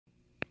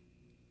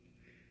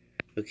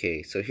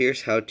Okay, so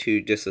here's how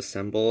to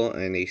disassemble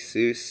an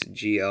ASUS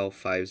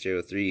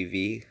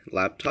GL503V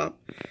laptop.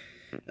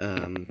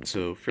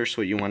 So first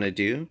what you want to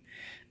do,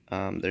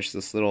 there's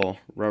this little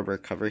rubber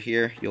cover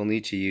here. You'll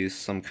need to use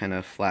some kind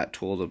of flat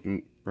tool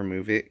to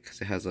remove it because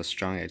it has a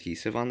strong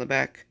adhesive on the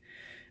back.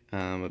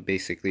 But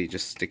basically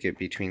just stick it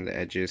between the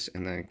edges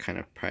and then kind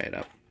of pry it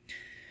up.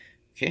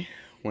 Okay,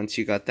 once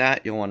you got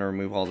that, you'll want to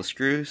remove all the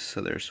screws. So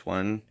there's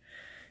 1,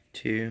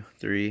 2,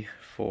 3,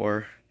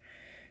 4,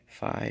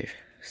 5,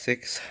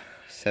 6,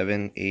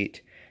 7,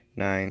 8,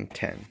 9,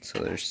 10. So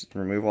there's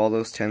remove all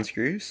those 10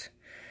 screws.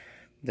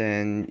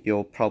 Then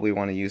you'll probably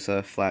want to use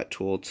a flat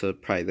tool to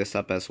pry this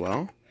up as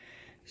well.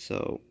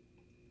 So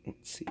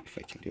let's see if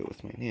I can do it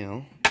with my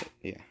nail. But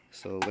yeah,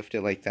 so lift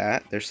it like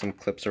that. There's some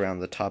clips around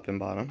the top and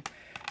bottom.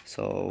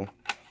 So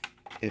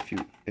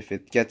if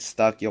it gets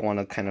stuck, you'll want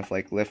to kind of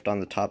like lift on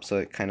the top so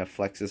it kind of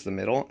flexes the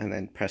middle, and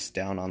then press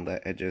down on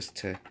the edges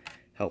to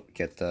help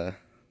get the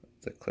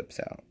clips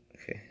out.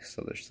 Okay,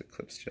 so there's the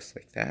clips just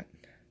like that.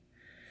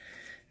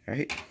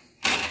 Alright,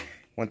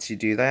 once you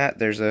do that,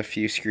 there's a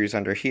few screws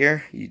under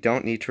here. You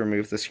don't need to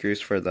remove the screws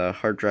for the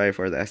hard drive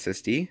or the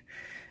SSD,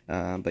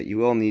 but you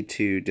will need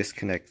to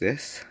disconnect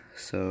this.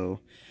 So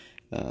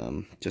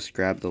just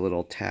grab the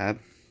little tab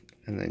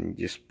and then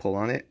you just pull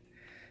on it.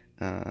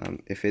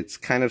 If it's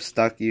kind of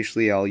stuck,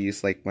 usually I'll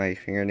use like my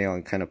fingernail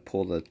and kind of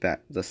pull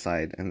the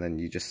side, and then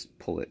you just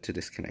pull it to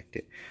disconnect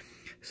it.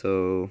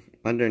 So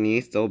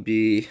underneath there'll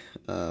be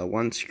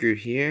one screw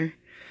here,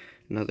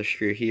 another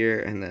screw here,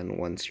 and then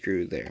one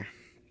screw there.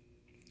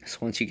 So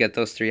once you get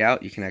those three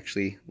out, you can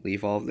actually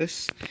leave all of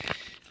this.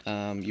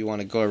 You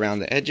want to go around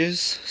the edges.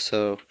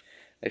 So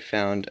I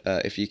found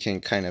if you can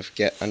kind of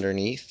get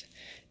underneath,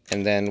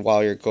 and then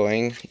while you're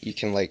going, you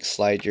can like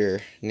slide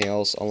your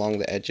nails along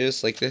the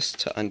edges like this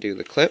to undo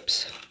the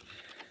clips.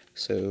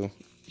 So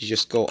you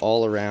just go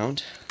all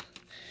around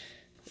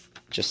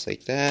just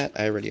like that.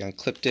 I already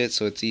unclipped it,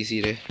 so it's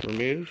easy to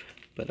remove.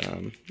 But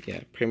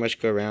yeah, pretty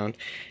much go around.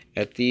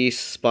 At these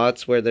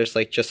spots where there's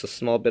like just a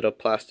small bit of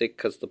plastic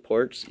because the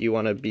ports, you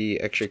want to be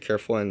extra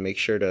careful and make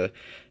sure to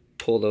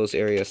pull those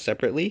areas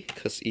separately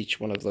because each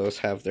one of those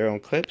have their own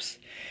clips.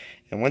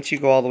 And once you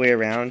go all the way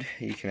around,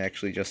 you can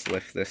actually just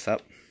lift this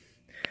up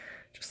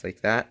just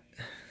like that.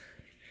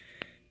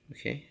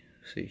 Okay,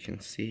 so you can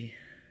see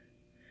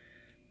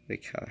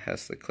like how it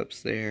has the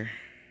clips there.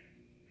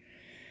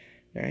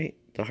 Alright,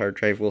 the hard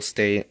drive will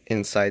stay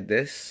inside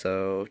this,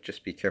 so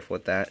just be careful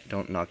with that.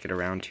 Don't knock it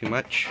around too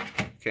much.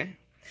 Okay,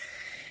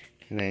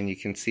 and then you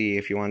can see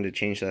if you wanted to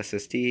change the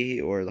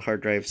SSD or the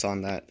hard drives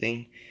on that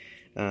thing.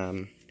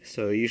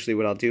 So usually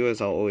what I'll do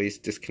is I'll always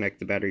disconnect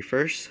the battery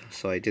first.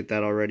 So I did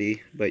that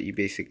already, but you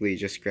basically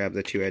just grab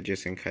the two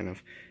edges and kind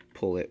of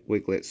pull it,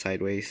 wiggle it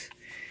sideways,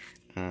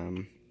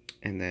 and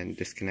then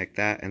disconnect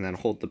that, and then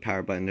hold the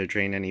power button to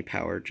drain any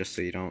power just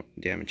so you don't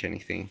damage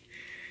anything.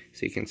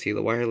 So you can see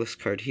the wireless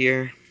card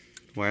here,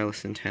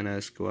 wireless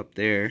antennas go up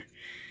there.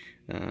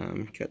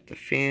 Got the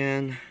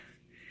fan.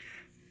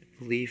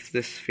 I believe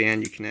this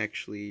fan you can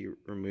actually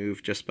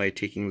remove just by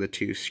taking the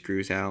two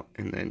screws out,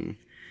 and then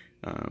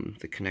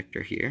the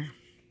connector here.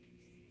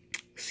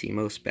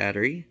 CMOS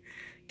battery,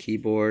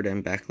 keyboard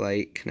and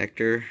backlight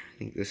connector. I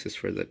think this is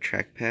for the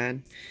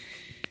trackpad.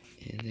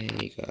 And then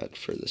you got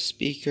for the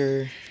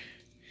speaker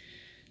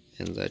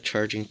and the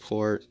charging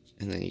port,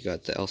 and then you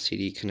got the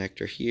LCD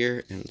connector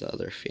here and the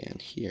other fan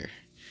here.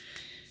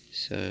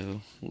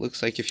 So it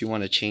looks like if you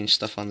want to change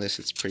stuff on this,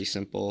 it's pretty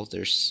simple.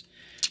 There's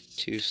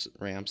two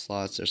RAM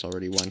slots. There's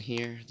already one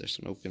here. There's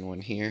an open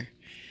one here.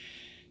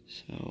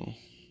 So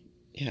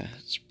yeah,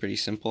 it's pretty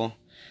simple.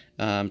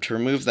 To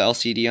remove the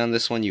LCD on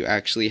this one, you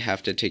actually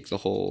have to take the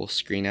whole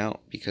screen out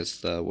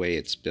because the way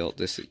it's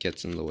built, it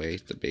gets in the way,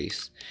 the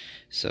base.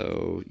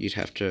 So you'd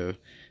have to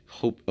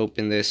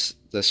open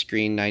the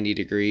screen 90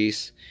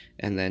 degrees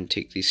and then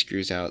take these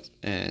screws out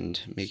and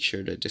make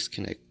sure to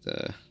disconnect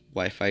the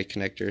Wi-Fi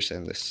connectors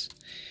and this.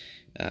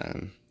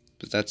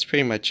 But that's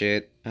pretty much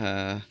it.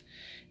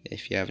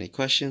 If you have any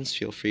questions,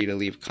 feel free to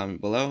leave a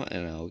comment below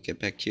and I'll get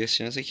back to you as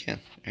soon as I can.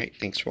 Alright,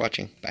 thanks for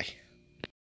watching. Bye.